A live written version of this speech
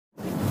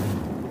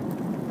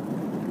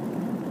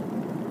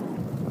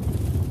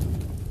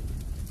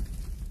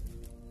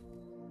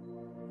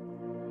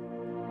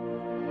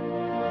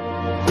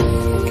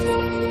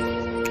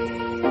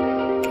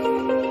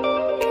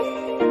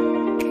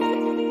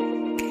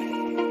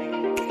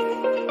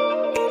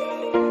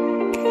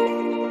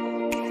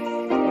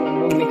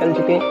निकल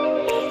चुके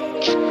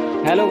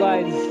हैं। हेलो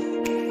गाइस,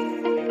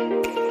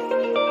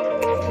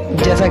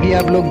 जैसा कि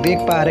आप लोग देख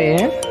पा रहे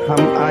हैं,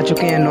 हम आ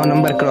चुके हैं 9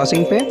 नंबर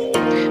क्रॉसिंग पे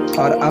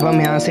और अब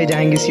हम यहाँ से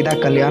जाएंगे सीधा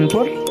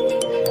कल्याणपुर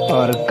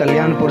और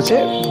कल्याणपुर से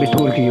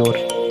बिठूर की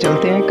ओर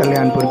चलते हैं।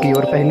 कल्याणपुर की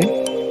ओर पहले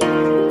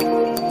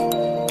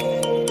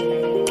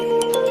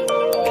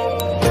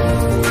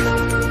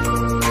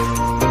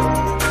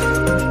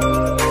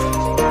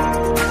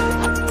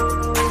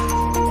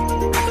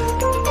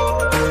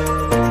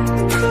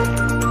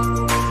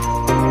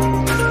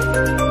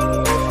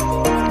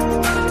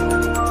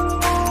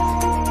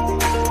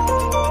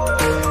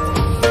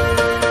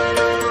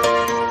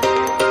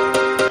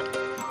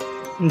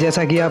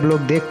जैसा कि आप लोग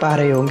देख पा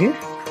रहे होंगे,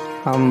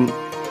 हम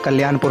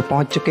कल्याणपुर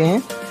पहुंच चुके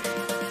हैं।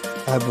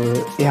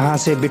 अब यहाँ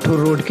से बिठूर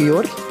रोड की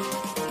ओर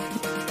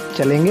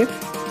चलेंगे।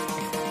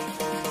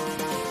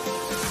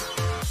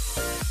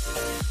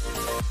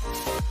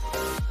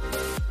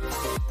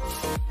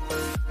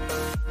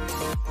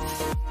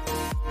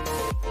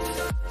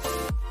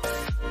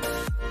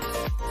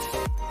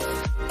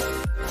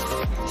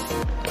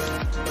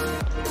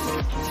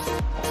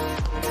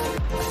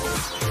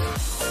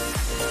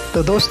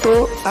 तो दोस्तों,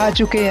 आ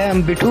चुके हैं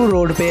हम बिठूर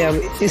रोड पे। अब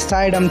इस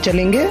साइड हम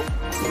चलेंगे।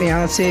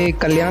 यहाँ से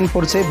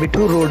कल्याणपुर से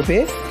बिठूर रोड पे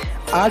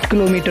 8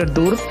 किलोमीटर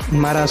दूर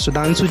हमारा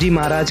सुधांशु जी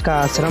महाराज का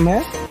आश्रम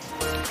है।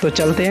 तो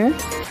चलते हैं,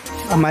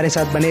 हमारे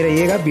साथ बने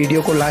रहिएगा,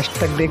 वीडियो को लास्ट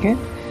तक देखें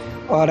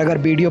और अगर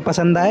वीडियो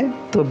पसंद आए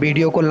तो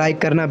वीडियो को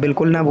लाइक करना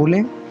बिल्कुल ना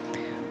भूलें।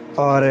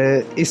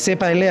 और इससे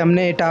पहले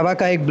हमने इटावा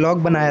का एक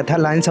ब्लॉग बनाया था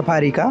लाइन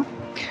सफारी का,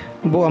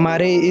 वो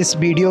हमारे इस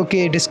वीडियो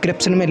के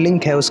डिस्क्रिप्शन में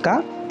लिंक है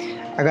उसका।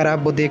 अगर आप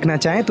वो देखना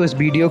चाहें तो इस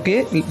वीडियो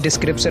के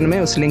डिस्क्रिप्शन में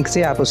उस लिंक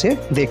से आप उसे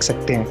देख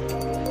सकते हैं।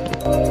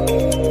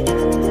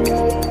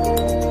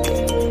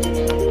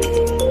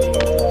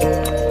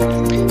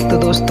 तो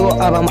दोस्तों,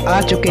 अब हम आ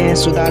चुके हैं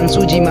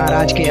सुधांशु जी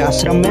महाराज के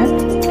आश्रम में।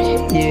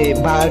 ये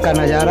बाहर का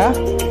नज़ारा,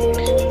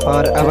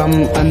 और अब हम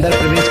अंदर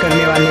प्रवेश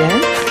करने वाले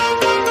हैं।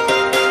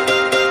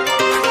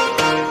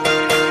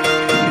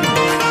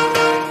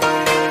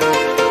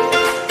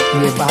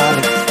 ये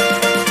बाहर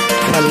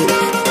फल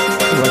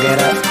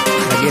वगैरह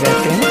लगे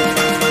रहते हैं।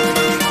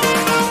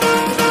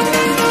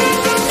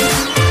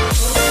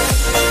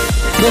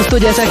 दोस्तों,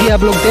 जैसा कि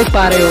आप लोग देख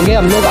पा रहे होंगे,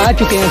 हम लोग आ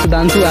चुके हैं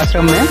सुधांशु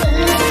आश्रम में।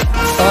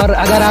 और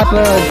अगर आप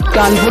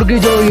कानपुर की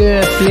जो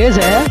ये प्लेस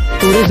है,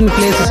 टूरिज्म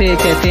प्लेस से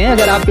कहते हैं,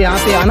 अगर आप यहाँ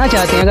पे आना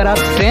चाहते हैं, अगर आप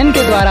ट्रेन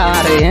के द्वारा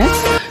आ रहे हैं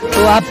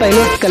तो आप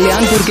पहले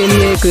कल्याणपुर के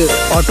लिए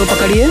एक ऑटो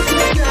पकड़िए।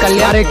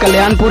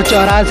 कल्याणपुर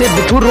चौराहे से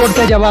बिठूर रोड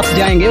पे जब आप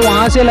जाएंगे,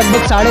 वहाँ से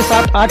लगभग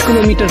 7.5-8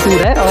 किलोमीटर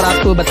दूर है। और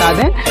आपको बता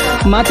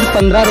दें, मात्र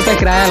 15 रुपये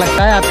किराया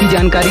लगता है। आपकी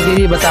जानकारी के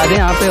लिए बता दें,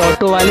 यहाँ पे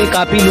ऑटो वाले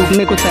काफ़ी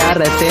लूटने को तैयार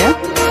रहते हैं,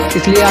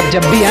 इसलिए आप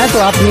जब भी आएँ तो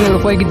आप 9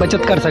 रुपये की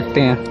बचत कर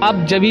सकते हैं।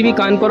 आप जब भी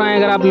कानपुर आएँ,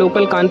 अगर आप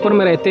लोकल कानपुर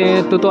में रहते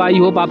हैं तो आई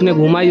होप आपने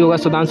घूमा ही होगा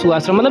सुधांशु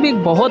आश्रम। मतलब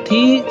एक बहुत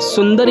ही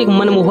सुंदर, एक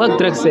मनमोहक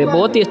दृश्य है,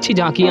 बहुत ही अच्छी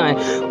झांकियाँ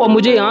हैं। और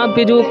मुझे यहाँ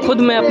पे जो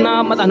खुद मैं अपना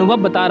अनुभव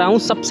बता रहा हूँ,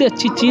 सबसे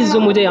अच्छी चीज़ जो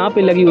मुझे यहाँ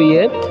पे लगी हुई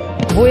है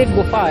वो एक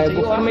गुफा है।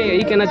 गुफा में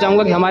यही कहना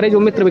चाहूँगा कि हमारे जो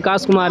मित्र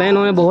विकास कुमार हैं,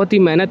 इन्होंने बहुत ही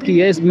मेहनत की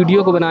है इस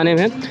वीडियो को बनाने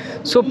में।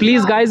 सो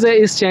प्लीज़ गाइज,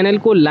 इस चैनल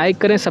को लाइक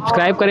करें,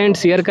 सब्सक्राइब करें एंड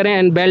शेयर करें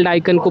एंड बेल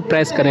आइकन को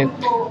प्रेस करें।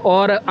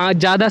 और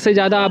ज़्यादा से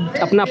ज़्यादा आप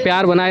अपना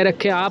प्यार बनाए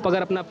रखें। आप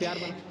अगर अपना प्यार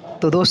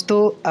तो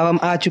दोस्तों, अब हम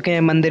आ चुके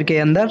हैं मंदिर के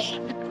अंदर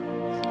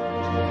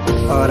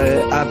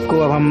और आपको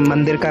अब हम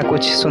मंदिर का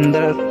कुछ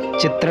सुंदर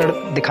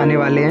चित्रण दिखाने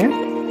वाले हैं।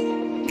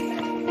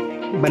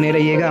 बने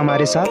रहिएगा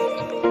हमारे साथ।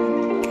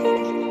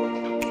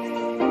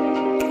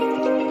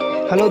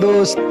 हेलो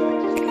दोस्त,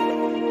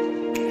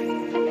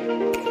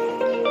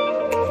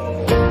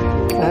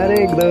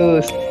 अरे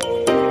दोस्त,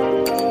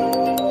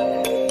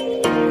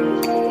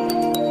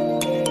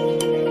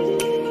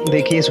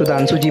 देखिए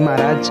सुधांशु जी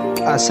महाराज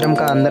आश्रम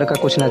का अंदर का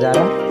कुछ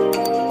नज़ारा।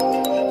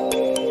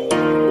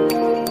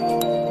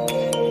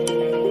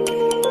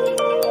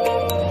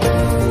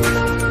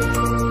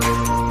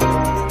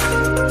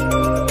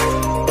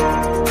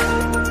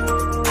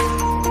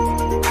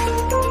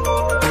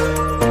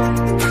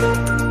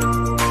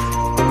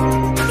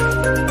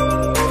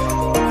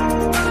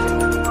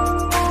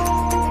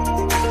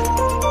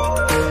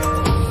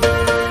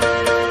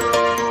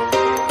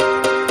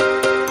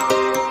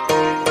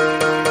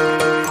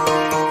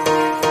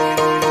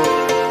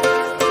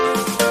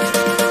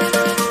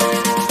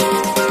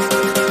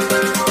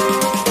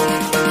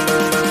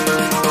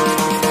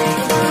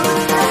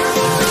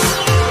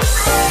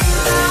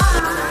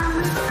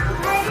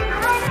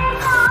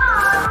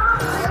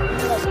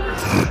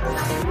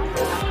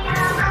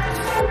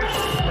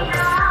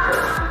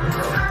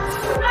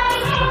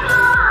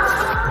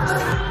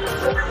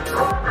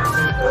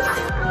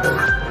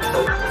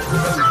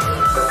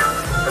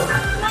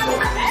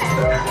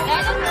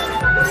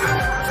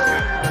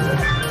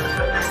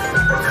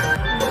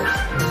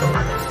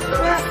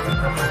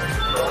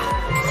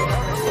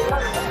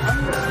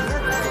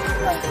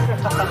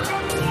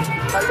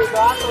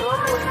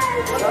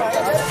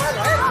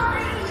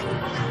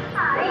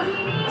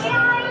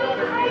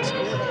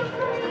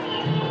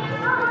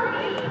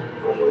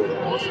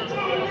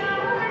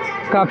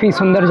 काफ़ी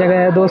सुंदर जगह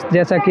है दोस्त,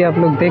 जैसा कि आप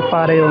लोग देख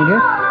पा रहे होंगे।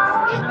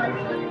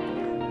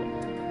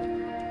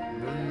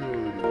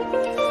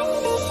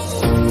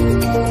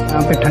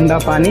 यहाँ पे ठंडा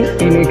पानी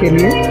पीने के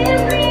लिए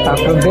आप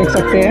लोग देख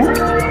सकते हैं।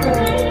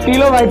 पी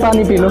लो भाई,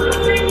 पानी पी लो।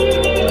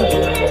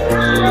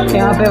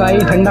 यहाँ पे भाई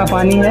ठंडा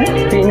पानी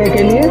है पीने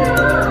के लिए।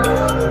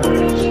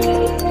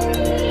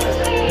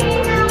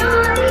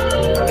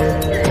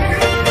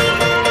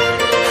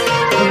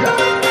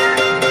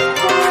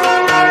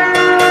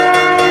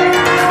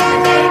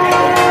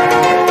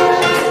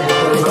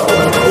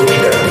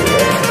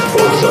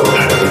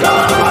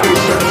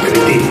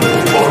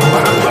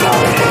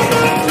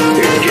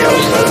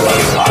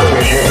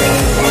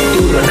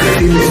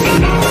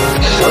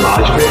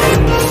 समाज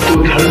में तो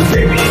धर्म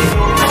में भी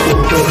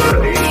उत्तर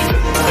प्रदेश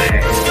है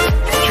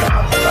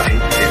जहाँ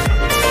साहित्य,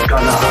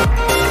 कला,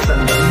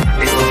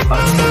 संगीत एवं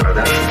अन्य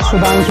प्रदर्शन।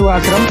 सुधांशु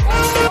आश्रम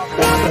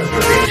उत्तर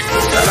प्रदेश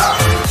की कला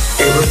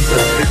एवं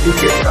संस्कृति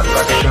के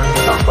संरक्षण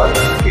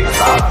संवर्धन के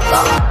साथ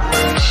साथ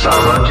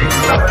सामाजिक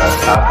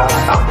समरसता का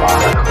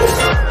संवाहक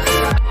होगा।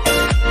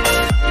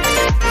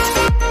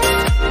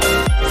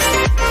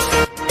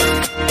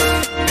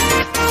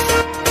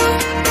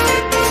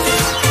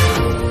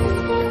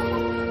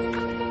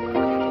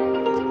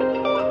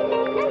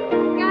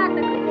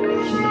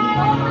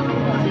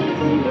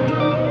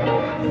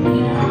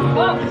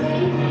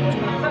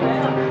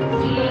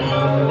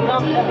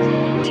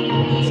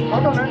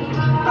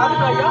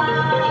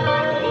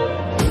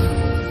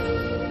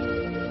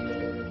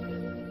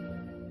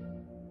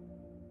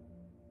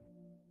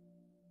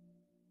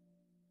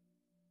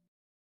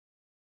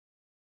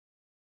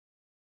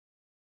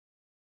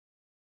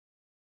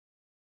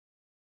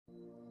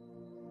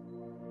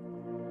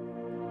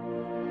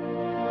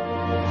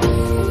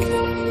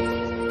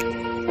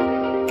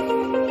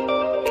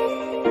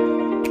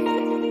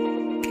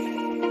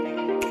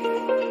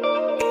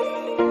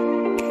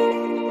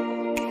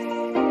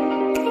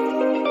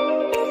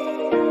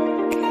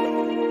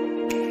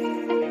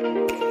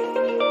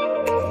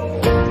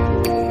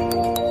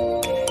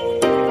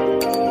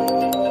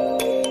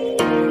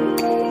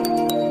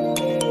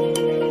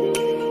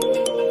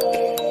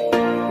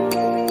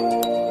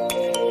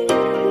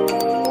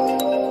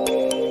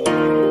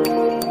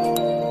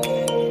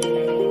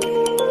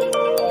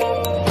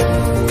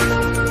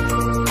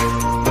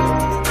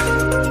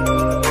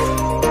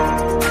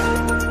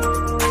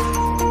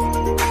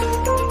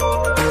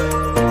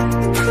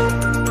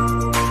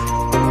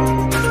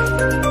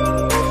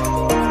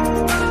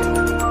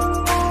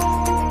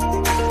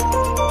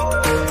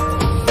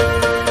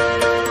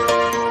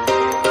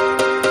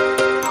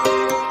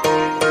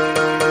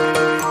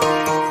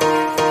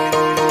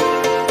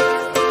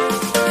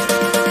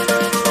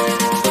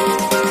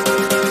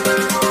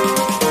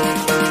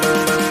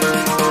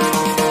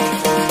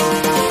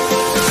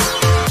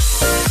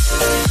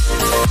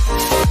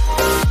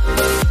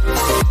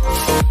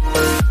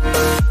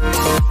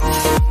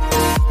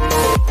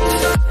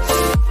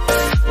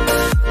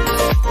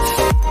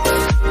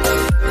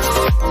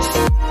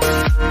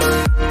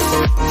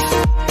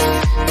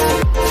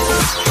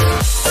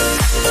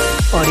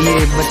 और ये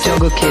बच्चों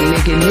को खेलने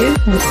के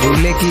लिए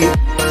झूले की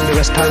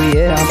व्यवस्था भी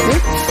है यहाँ पे।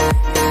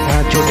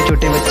 यहाँ छोटे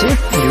छोटे बच्चे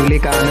झूले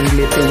का आनंद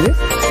लेते हुए।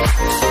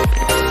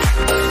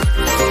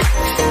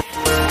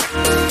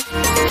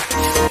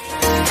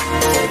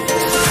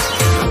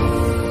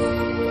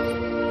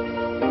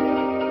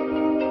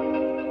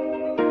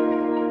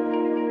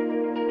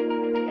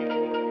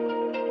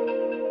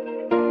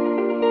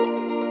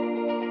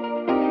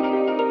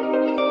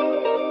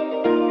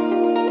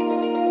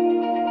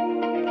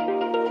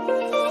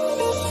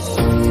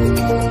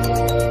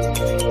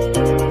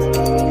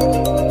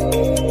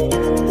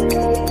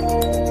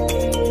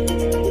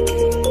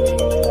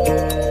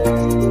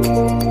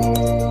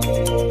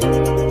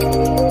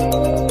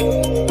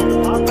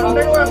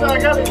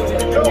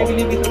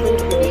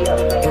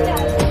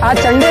 आज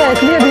संडे है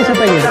इसलिए 20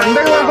 रुपए की।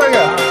 संडे को होता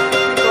क्या?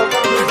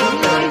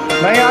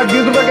 नहीं आज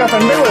 20 रुपए क्या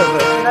संडे को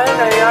होता है?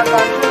 नहीं यार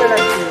 5 रुपए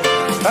लगती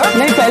है।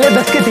 नहीं पहले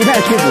 10 की थी ना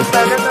इसलिए।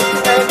 पहले 10 की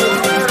नहीं।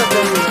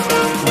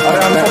 अरे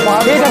हमको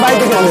 5 ठीक है भाई,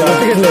 टिकट ले लो।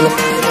 कितने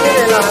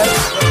लेना है?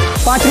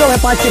 5 लोग हैं,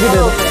 5 टिकट दे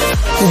दो।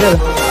 इधर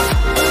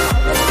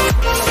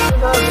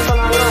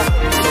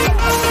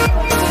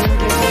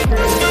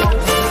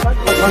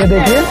ये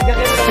देखिए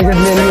टिकट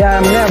ले लिया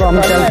हमने। अब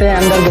हम चलते हैं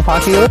अंदर गुफा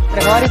की ओर।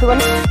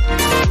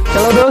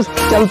 चलो दोस्त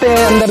चलते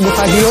हैं अंदर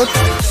गुफा की ओर।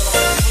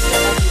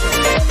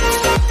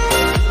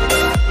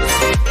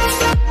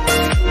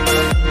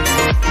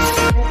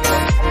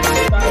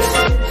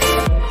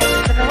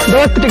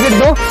 दोस्त टिकट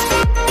दो,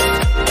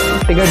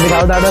 टिकट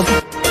दिखाओ दादा।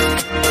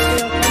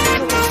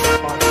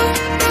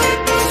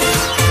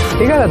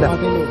 ठीक है दादा,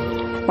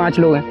 5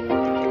 लोग हैं।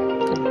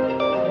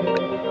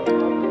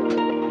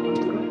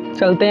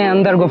 चलते हैं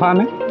अंदर गुफा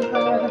में।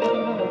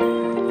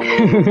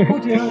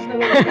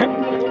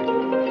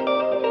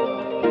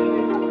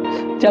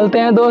 चलते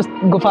हैं दोस्त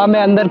गुफा में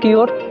अंदर की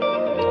ओर।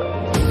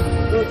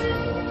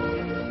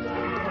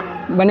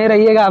 बने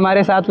रहिएगा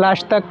हमारे साथ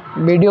लास्ट तक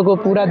वीडियो को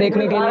पूरा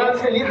देखने के लिए।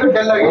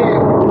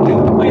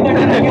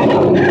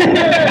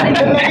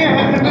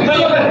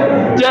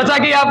 जैसा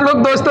कि आप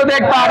लोग दोस्तों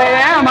देख पा रहे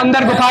हैं, हम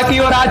अंदर गुफा की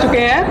ओर आ चुके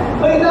हैं।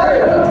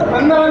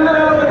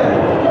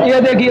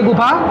 ये देखिए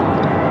गुफा।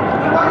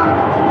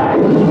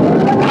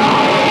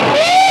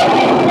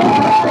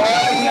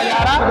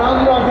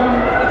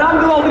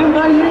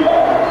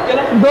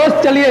 दोस्त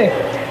चलिए,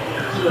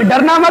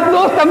 डरना मत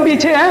दोस्त, हम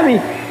पीछे हैं अभी।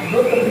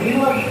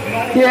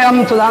 ये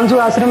हम सुधांशु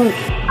आश्रम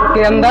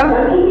के अंदर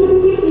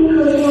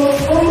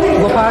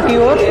गुफा की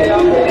ओर,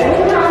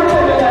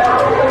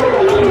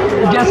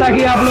 जैसा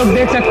कि आप लोग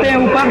देख सकते हैं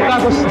ऊपर का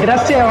कुछ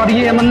दृश्य है, और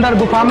ये हम अंदर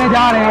गुफा में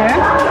जा रहे हैं।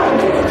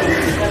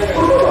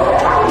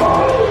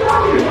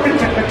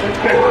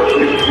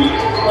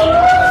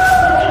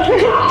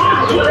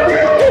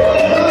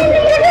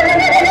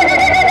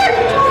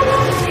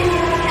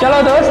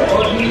 चलो दोस्त,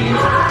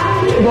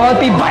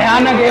 बहुत ही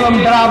भयानक एवं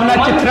डरावना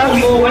चित्र।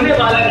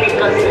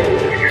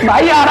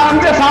 भाई आराम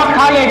से सांप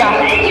खा लेगा।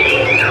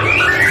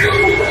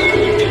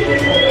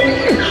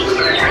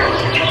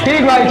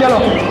 ठीक भाई, चलो।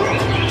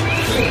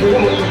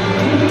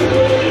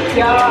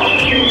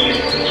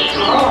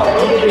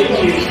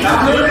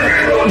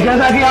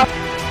 जैसा कि आप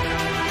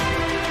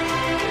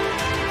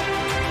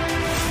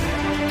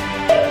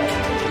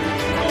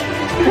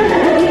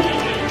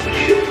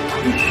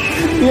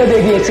ये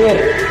देखिए शेर।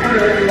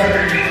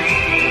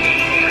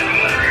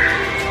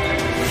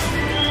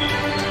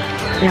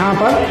 यहाँ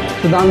पर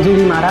सुधांशु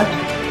जी महाराज।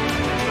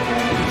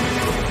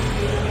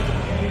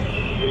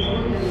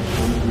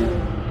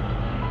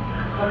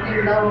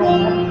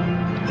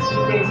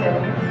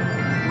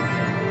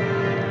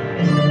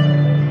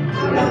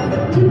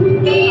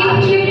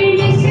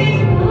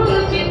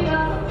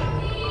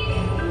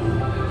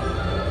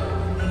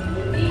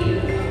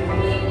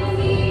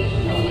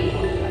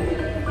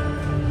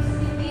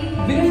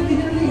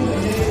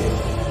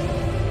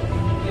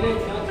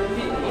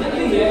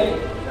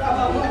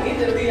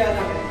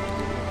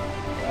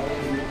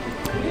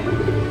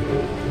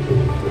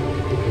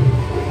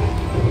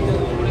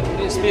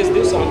 स्पेस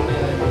दो सामने।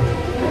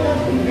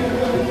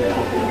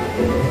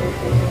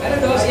 अरे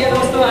दोस्त, ये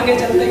दोस्तों आगे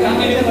चलते हैं।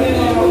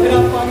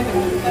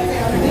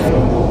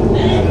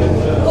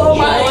 ओह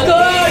माय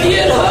गॉड,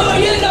 ये लो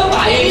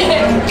भाई है।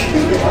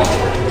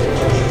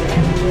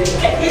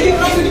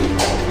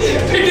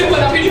 वीडियो।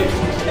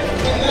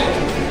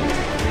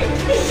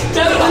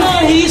 कितना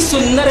ही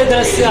सुंदर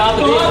दृश्य आप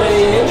देख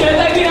रहे हैं।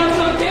 जैसा कि आप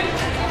सब देख,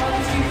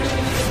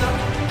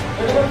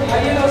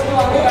 आइए दोस्तों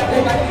आगे बढ़ते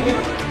हैं।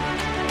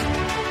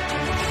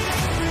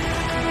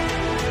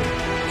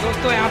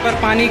 दोस्तों यहाँ पर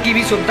पानी की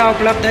भी सुविधा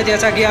उपलब्ध है,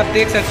 जैसा कि आप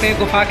देख सकते हैं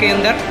गुफा के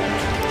अंदर,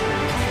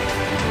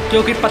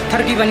 जो कि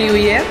पत्थर की बनी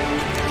हुई है।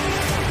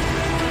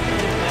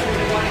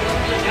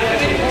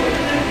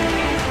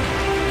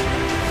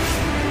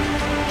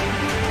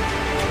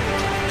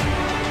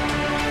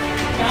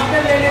 यहाँ पे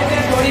ले लेते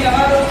हैं थोड़ी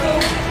हवा दोस्तों।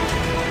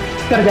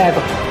 कर जाए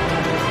तो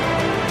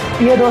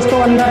ये दोस्तों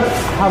अंदर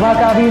हवा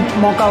का भी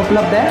मौका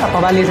उपलब्ध है, आप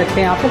हवा ले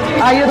सकते हैं यहाँ पे।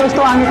 आइए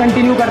दोस्तों आगे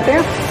कंटिन्यू करते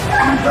हैं।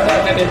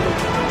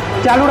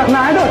 चालू रखना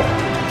है तो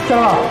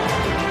चलो।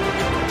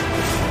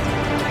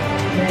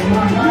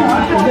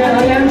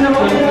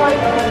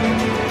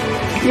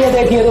 ये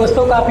देखिए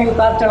दोस्तों, काफी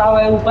उतार चढ़ाव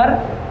है ऊपर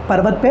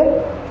पर्वत पे।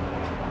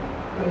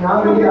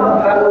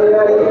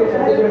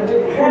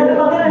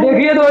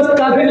 देखिए दोस्त,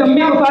 काफी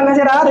लंबी गुफा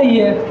नजर आ रही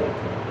है।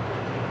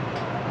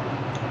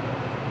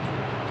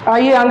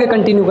 आइए आगे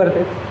कंटिन्यू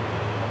करते।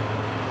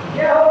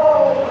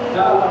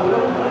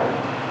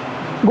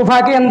 गुफा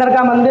के अंदर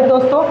का मंदिर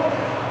दोस्तों,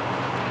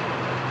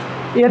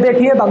 ये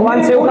देखिए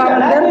भगवान शिव का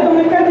मंदिर।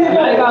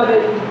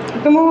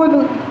 तुम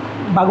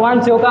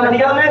भगवान शिव का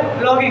मंदिर।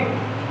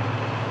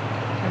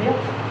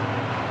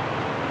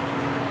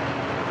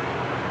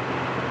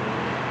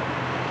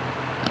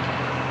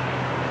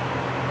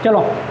 चलो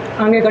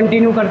आगे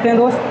कंटिन्यू करते हैं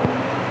दोस्त।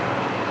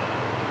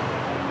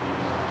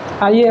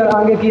 आइए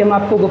आगे की हम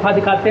आपको गुफा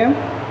दिखाते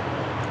हैं।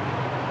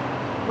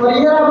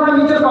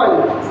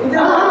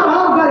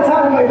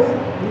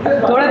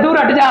 थोड़ा दूर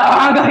हट जा।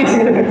 हाँ गाइस,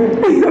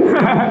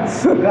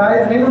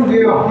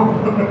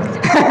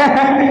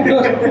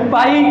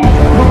 भाई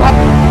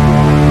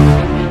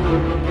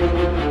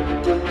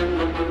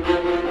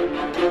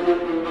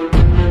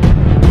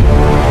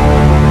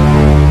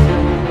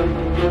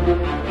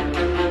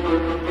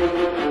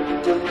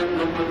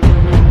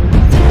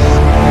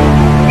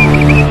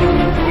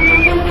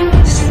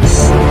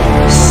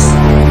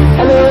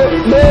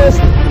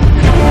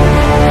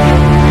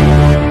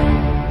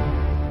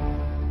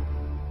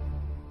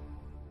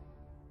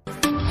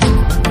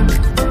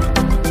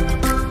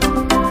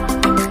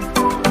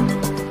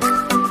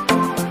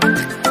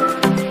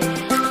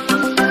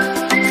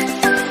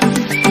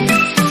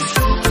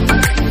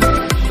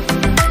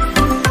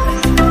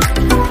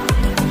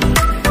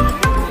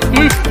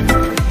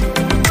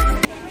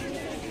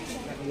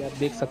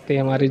देख सकते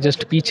हैं हमारे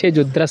जस्ट पीछे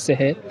जो दृश्य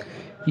है,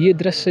 ये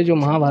दृश्य जो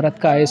महाभारत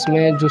का है,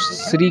 इसमें जो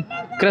श्री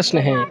कृष्ण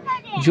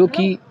हैं जो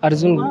कि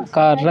अर्जुन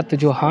का रथ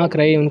जो हाँक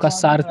रहे हैं, उनका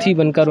सारथी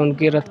बनकर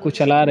उनके रथ को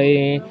चला रहे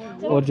हैं,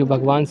 और जो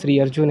भगवान श्री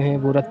अर्जुन हैं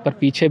वो रथ पर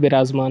पीछे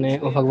विराजमान हैं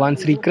और भगवान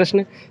श्री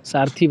कृष्ण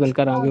सारथी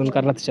बनकर आगे उनका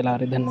रथ चला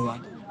रहे। धन्यवाद।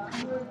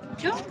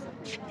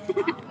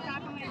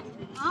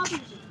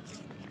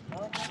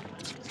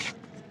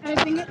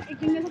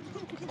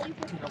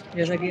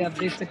 जैसा कि आप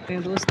देख सकते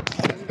हैं दोस्त,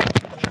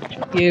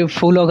 ये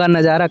फूलों का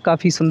नज़ारा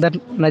काफ़ी सुंदर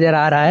नज़र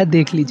आ रहा है,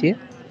 देख लीजिए।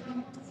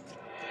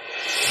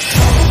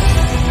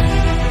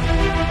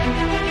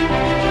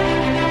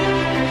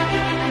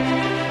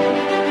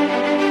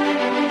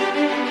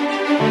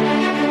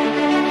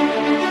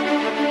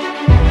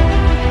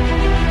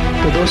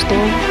 तो दोस्तों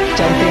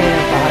चलते हैं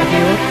बाहर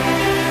की ओर,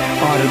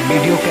 और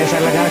वीडियो कैसा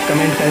लगा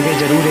कमेंट करके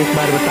ज़रूर एक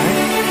बार बताएं।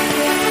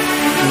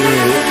 ये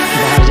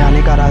बाहर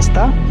जाने का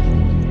रास्ता,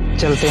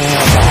 चलते हैं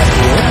बाहर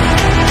की ओर।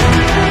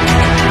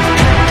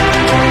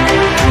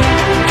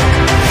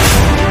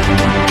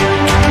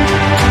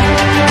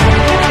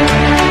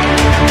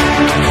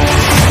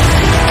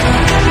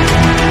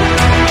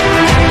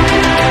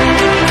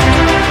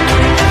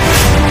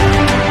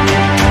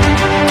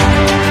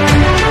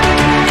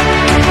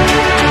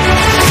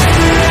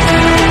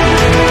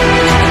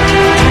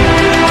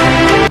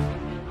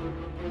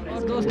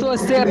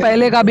 इससे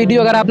पहले का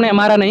वीडियो अगर आपने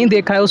हमारा नहीं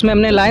देखा है, उसमें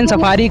हमने लाइन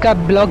सफारी का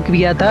ब्लॉग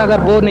किया था। अगर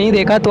वो नहीं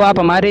देखा तो आप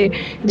हमारे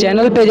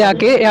चैनल पे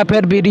जाके या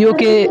फिर वीडियो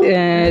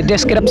के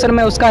डिस्क्रिप्शन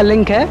में उसका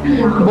लिंक है,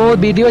 वो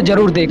वीडियो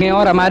ज़रूर देखें।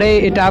 और हमारे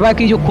इटावा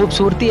की जो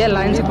खूबसूरती है,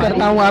 लाइन से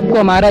करता हूँ आपको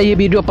हमारा ये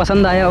वीडियो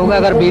पसंद आया होगा।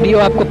 अगर वीडियो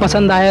आपको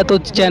पसंद आया तो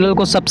चैनल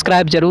को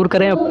सब्सक्राइब ज़रूर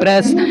करें और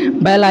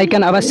बेल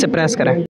आइकन अवश्य प्रेस करें।